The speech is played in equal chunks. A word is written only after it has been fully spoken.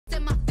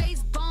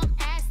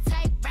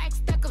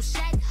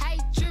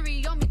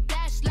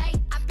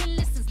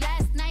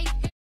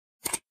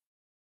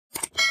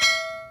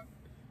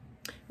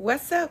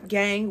What's up,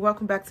 gang?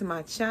 Welcome back to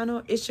my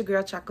channel. It's your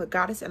girl Chocolate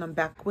Goddess, and I'm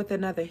back with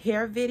another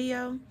hair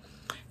video.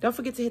 Don't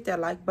forget to hit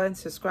that like button,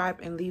 subscribe,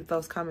 and leave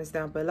those comments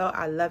down below.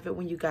 I love it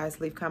when you guys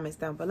leave comments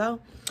down below.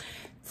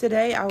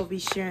 Today I will be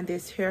sharing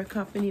this hair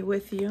company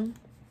with you.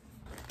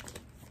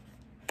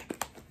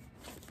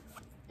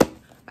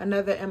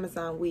 Another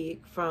Amazon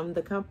wig from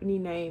the company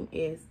name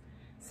is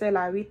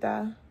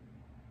Smallyoutuber.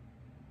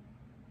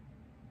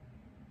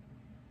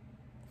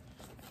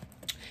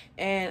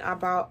 And I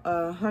bought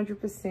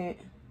 100%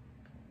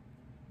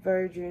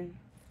 virgin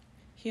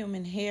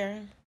human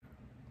hair.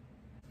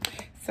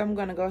 So I'm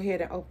gonna go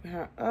ahead and open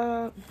her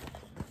up.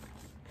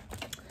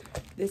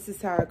 This is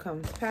how it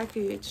comes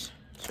packaged.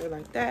 Sure,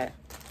 like that.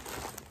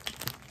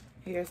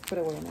 Here's put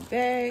away in a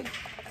bag.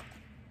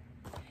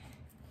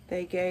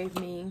 They gave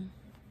me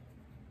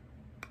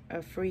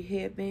a free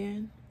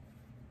headband.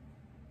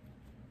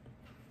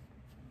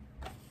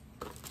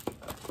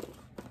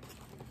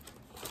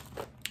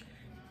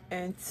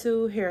 And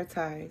 2 hair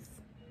ties.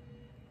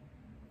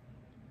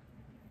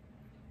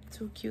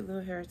 2 cute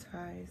little hair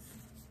ties.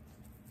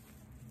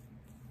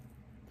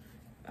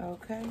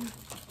 Okay.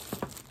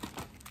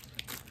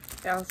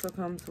 It also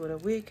comes with a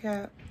wig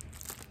cap,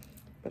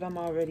 but I'm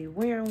already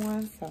wearing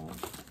one, so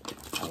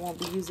I won't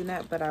be using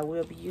that, but I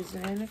will be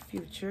using it in the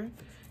future.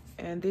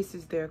 And this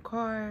is their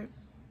card.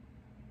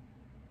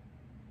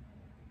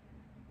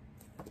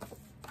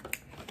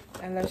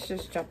 And let's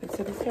just jump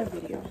into this hair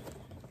video.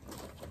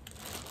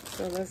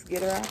 So let's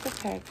get her out the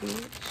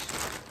package.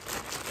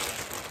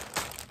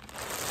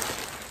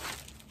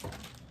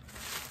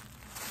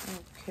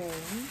 Okay.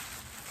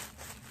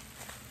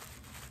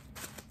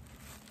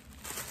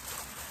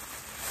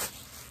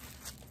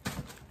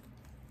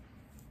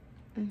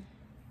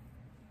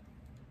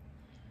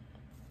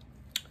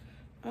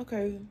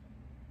 Okay.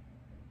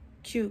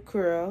 Cute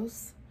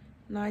curls.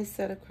 Nice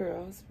set of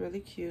curls.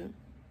 Really cute.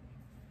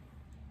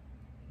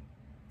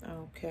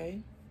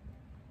 Okay.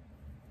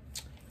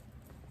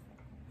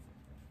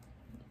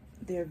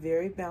 They're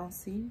very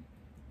bouncy.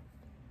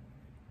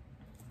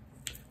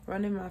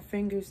 Running my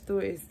fingers through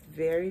it is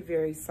very,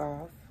 very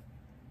soft.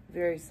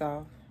 Very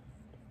soft.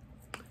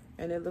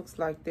 And it looks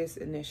like this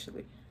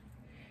initially.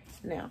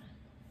 Now,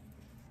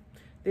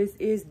 this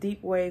is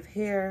deep wave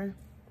hair.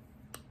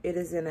 It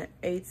is in an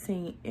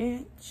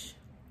 18-inch.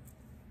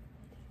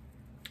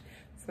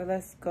 So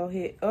let's go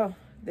ahead. Oh,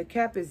 the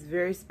cap is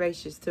very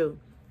spacious too.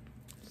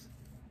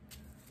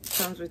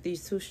 Comes with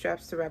these 2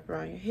 straps to wrap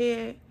around your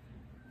head.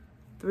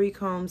 3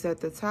 combs at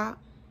the top.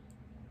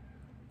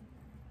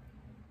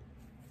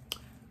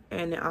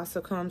 And it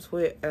also comes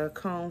with a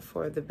comb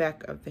for the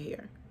back of the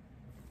hair.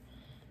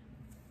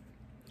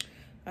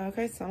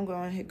 Okay, so I'm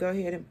going to go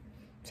ahead and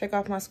take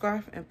off my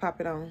scarf and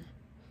pop it on.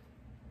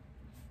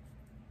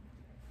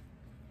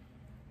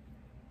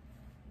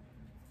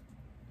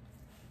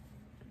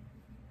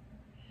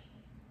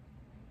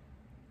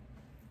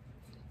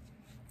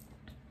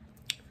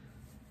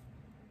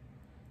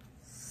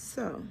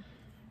 So,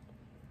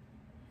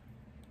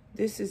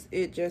 this is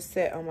it just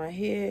set on my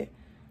head.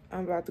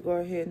 I'm about to go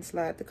ahead and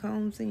slide the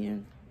combs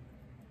in.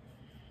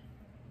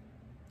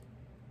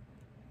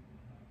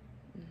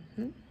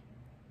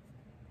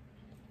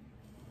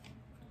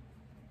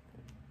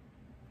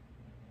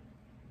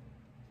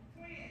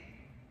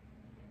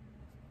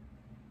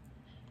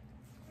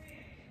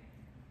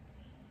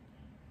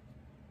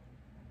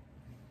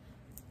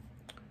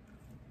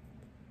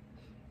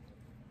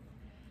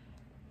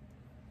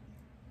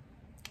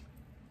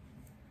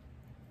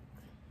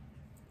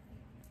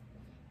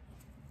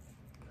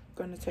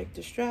 Gonna take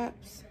the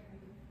straps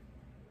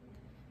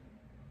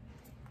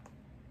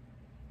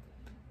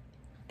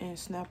and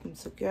snap them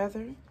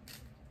together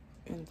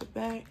in the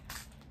back.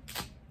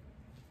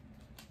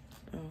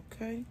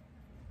 Okay,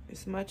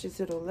 as much as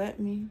it'll let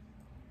me.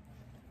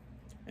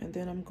 And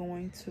then I'm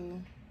going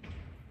to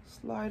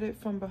slide it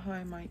from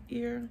behind my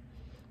ear,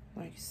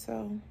 like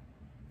so.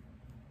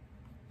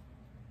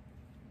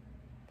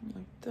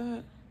 Like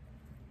that.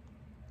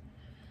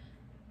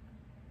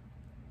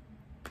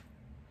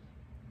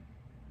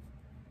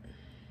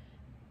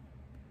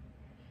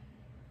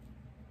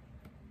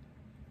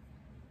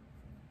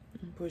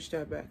 Push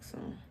that back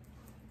some.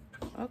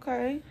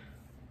 Okay.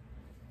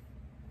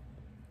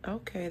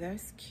 Okay,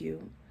 that's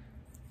cute.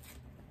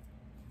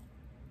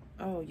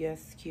 Oh,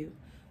 yes, cute.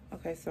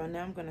 Okay, so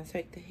now I'm going to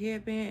take the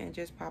headband and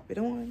just pop it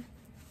on.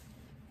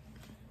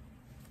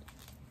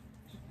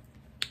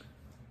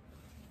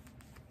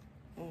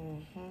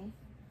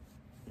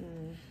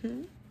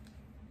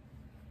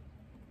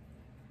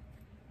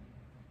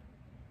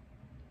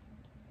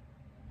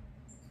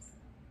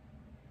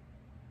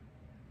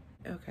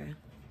 Okay.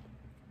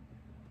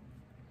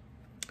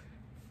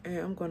 And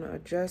I'm going to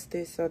adjust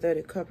this so that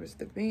it covers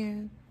the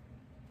band.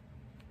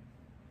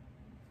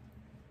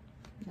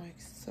 Like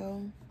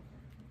so.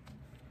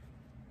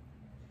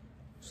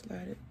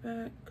 Slide it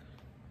back.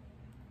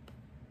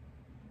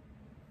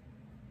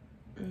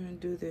 And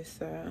do this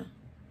side.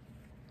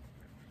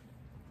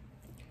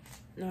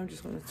 Now I'm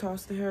just going to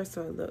toss the hair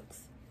so it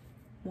looks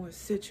more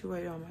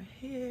situated on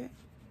my head.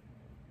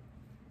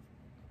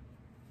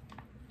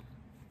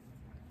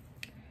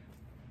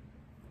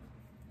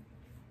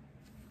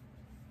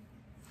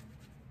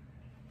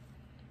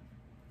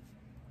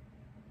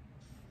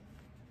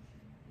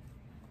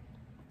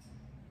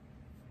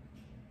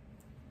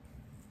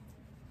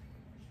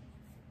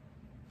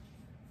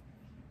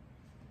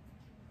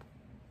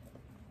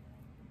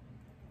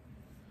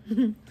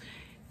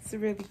 It's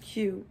really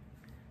cute.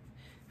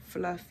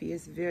 Fluffy.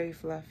 It's very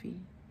fluffy.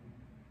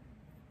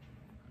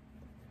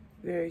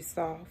 Very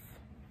soft.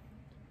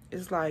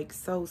 It's like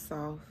so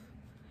soft.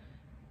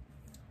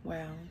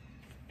 Wow.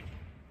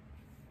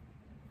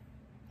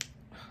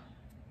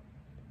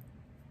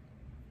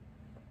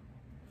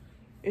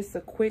 It's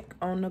a quick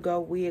on-the-go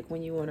wig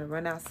when you want to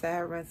run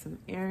outside, run some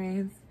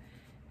errands.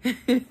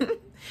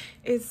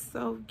 It's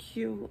so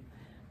cute.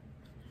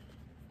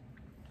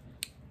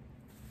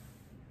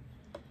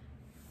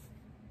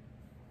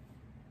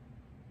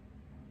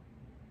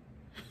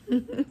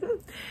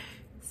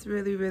 It's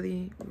really,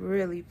 really,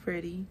 really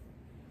pretty.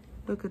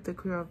 Look at the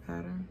curl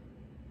pattern.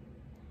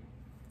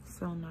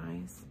 So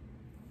nice.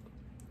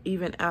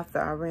 Even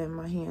after I ran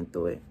my hand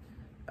through it,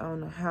 I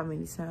don't know how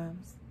many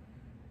times.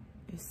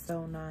 It's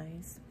so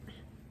nice.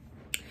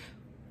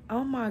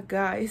 Oh my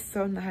God, it's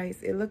so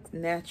nice. It looks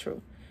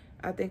natural.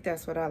 I think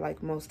that's what I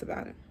like most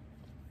about it.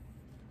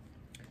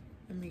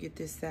 Let me get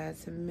this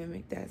side to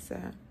mimic that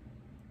side.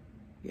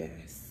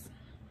 Yes.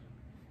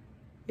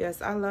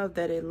 Yes, I love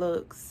that it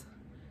looks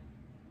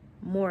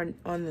more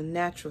on the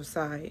natural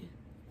side.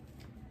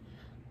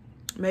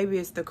 Maybe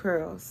it's the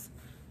curls,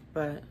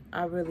 but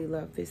I really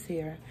love this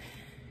hair.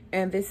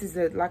 And this is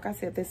like I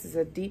said, this is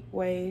a deep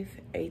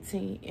wave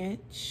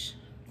 18-inch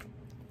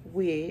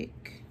wig,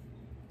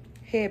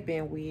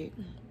 headband wig.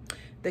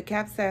 The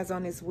cap size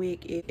on this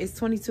wig is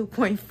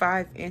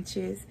 22.5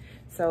 inches.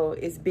 So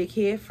it's big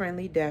head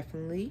friendly,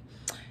 definitely.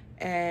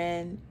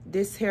 And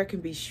this hair can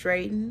be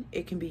straightened,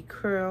 it can be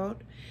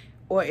curled,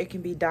 or it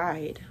can be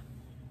dyed.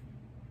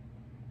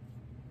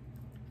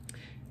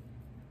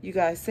 You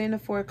guys seen the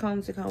 4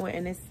 combs to come with,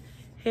 and this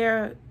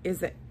hair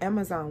is an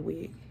Amazon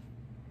wig.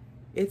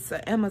 It's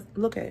a Amazon.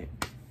 Look at it.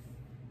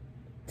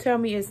 Tell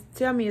me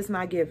it's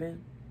not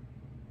giving.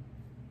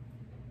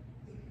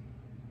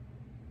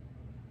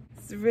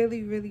 It's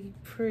really, really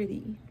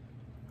pretty.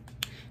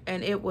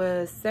 And it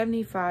was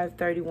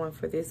 $75.31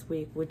 for this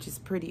wig, which is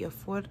pretty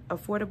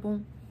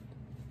affordable.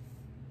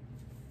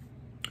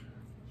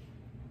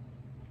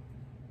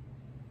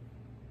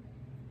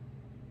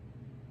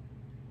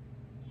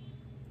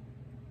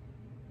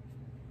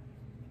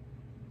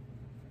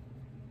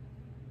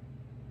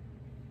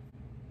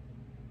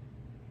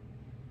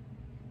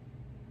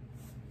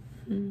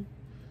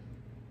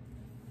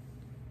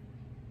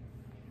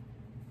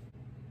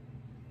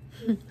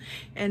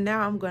 And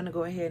now I'm going to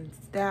go ahead and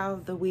style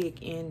the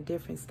wig in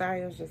different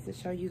styles just to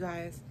show you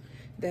guys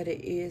that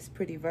it is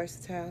pretty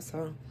versatile.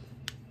 So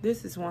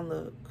this is one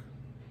look.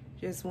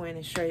 Just went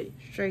and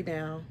straight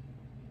down.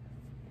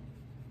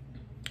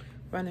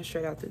 Running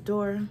straight out the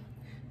door.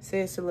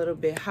 Say it's a little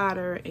bit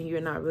hotter and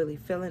you're not really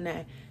feeling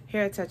that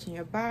hair touching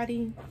your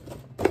body.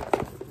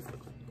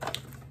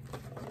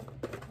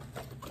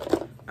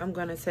 I'm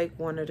going to take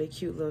one of the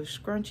cute little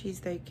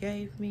scrunchies they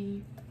gave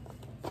me.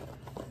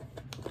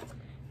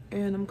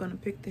 And I'm going to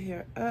pick the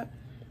hair up.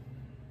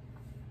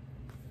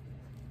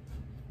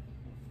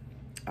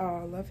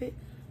 All of it.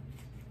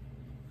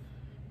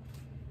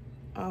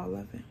 All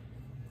of it.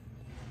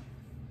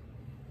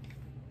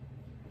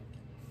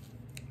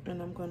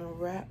 And I'm going to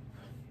wrap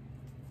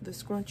the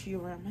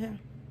scrunchie around my hair.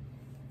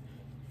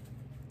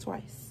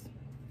 Twice.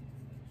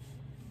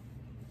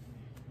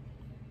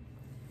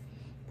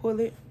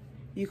 Pull it.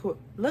 You could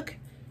look.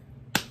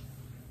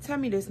 Tell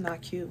me this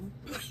not cute.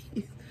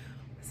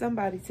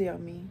 Somebody tell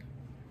me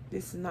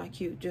this is not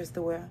cute just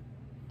to wear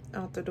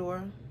out the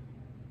door.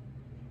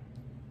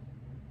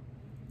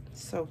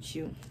 So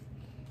cute.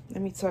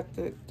 Let me tuck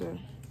the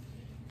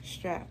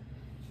strap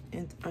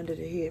in under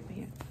the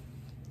headband.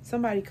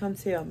 Somebody come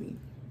tell me.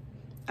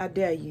 I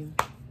dare you.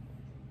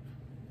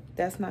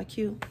 That's not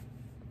cute.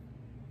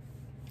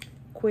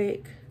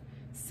 Quick,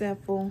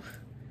 simple.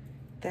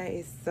 That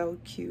is so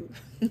cute.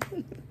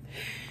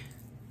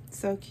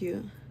 So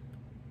cute.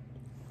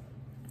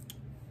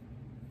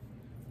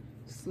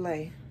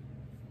 Slay.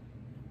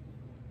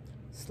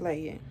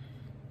 Slay it.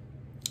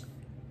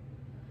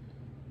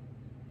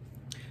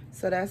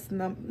 So that's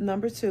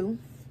number 2.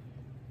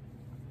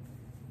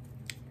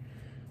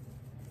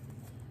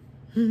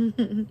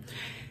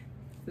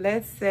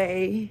 Let's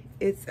say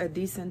it's a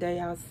decent day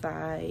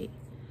outside,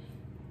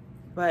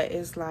 but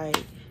it's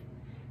like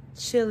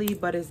chilly,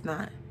 but it's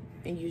not.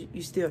 And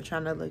you still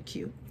trying to look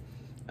cute.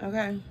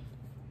 Okay?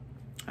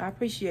 I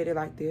appreciate it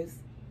like this.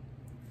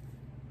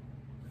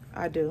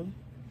 I do.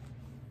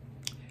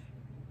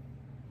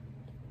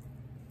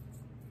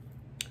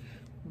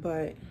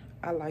 But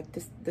I like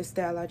the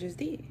style I just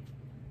did.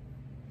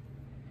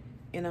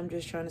 And I'm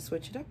just trying to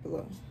switch it up a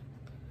little.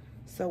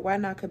 So why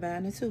not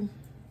combine the two?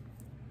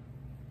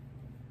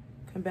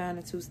 Combine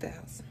the 2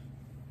 styles.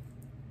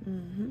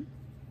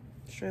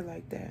 Straight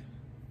like that.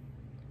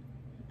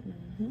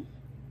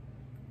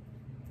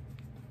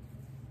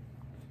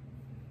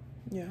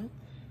 Yeah.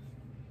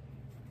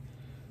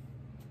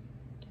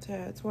 Tie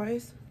it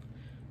twice.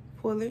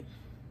 Pull it.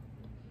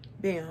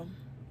 Bam.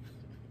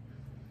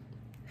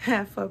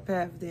 Half up,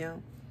 half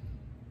down.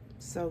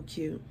 So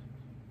cute.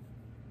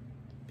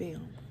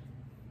 Bam.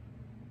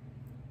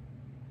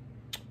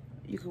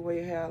 You can wear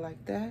your hair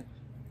like that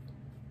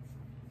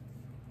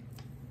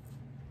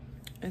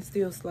and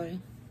still slay.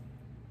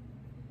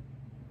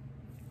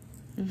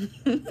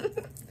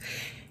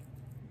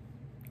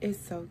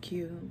 It's so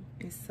cute.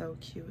 It's so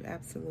cute.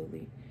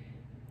 Absolutely.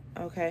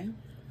 Okay.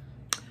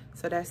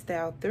 So that's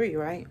style 3,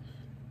 right?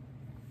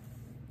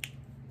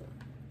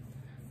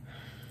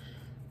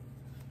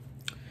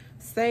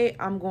 Say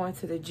I'm going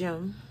to the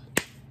gym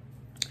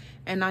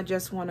and I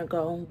just want to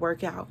go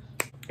work out.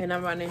 And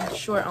I'm running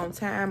short on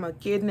time or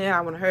getting there.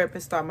 I want to hurry up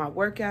and start my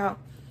workout.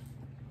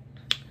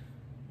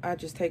 I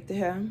just take the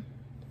hair,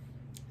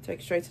 take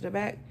it straight to the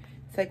back,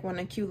 take one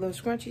of the cute little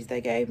scrunchies they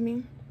gave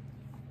me,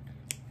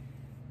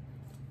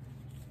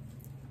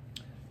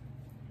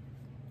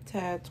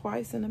 tie it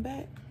twice in the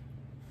back,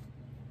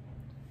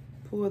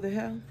 pull the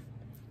hair,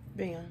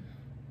 bam.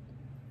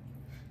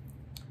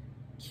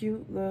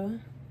 Cute little,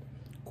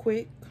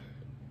 quick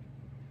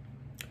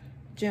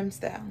gym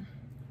style.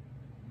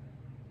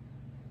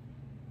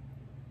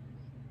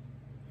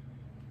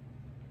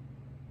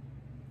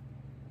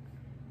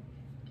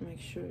 Make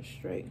sure it's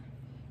straight.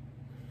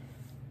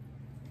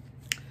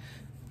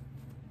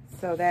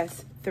 So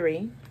that's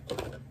 3.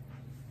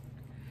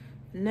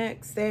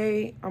 Next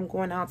day, I'm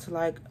going out to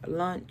like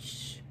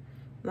lunch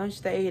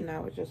day, and I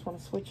would just want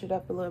to switch it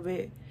up a little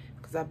bit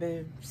because I've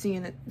been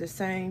seeing it, the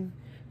same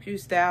few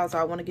styles.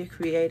 I want to get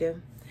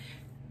creative.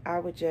 I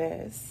would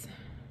just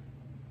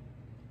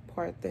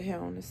part the hair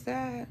on the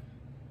side,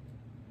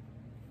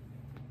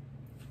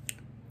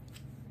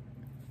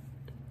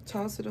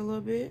 toss it a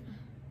little bit,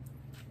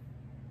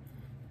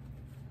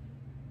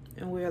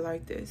 and wear it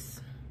like this.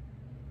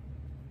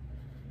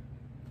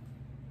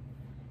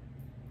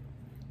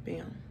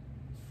 Bam.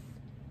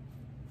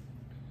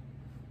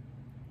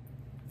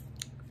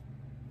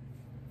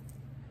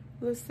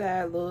 Little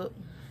side look.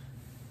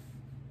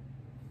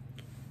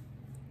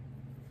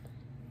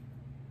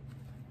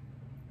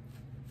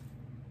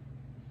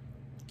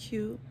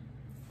 Cute.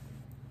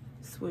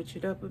 Switch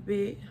it up a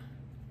bit.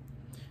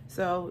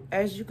 So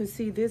as you can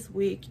see, this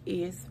wig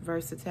is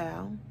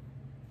versatile.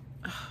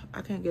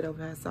 I can't get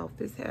over how soft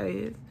this hair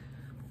is,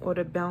 or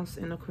the bounce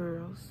in the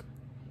curls.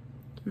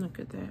 Look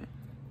at that.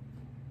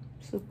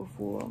 Super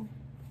full,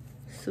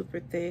 super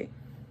thick.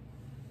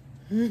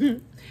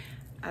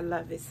 I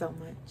love it so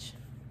much.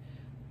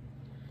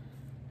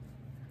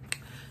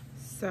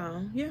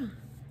 So yeah,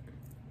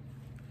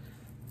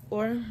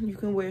 or you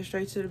can wear it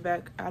straight to the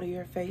back, out of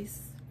your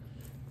face.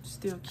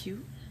 Still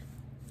cute.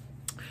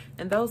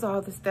 And those are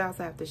all the styles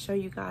I have to show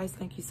you guys.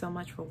 Thank you so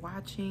much for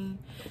watching.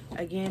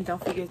 Again,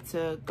 don't forget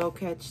to go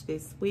catch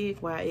this wig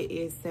while it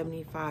is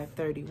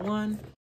 $75.31.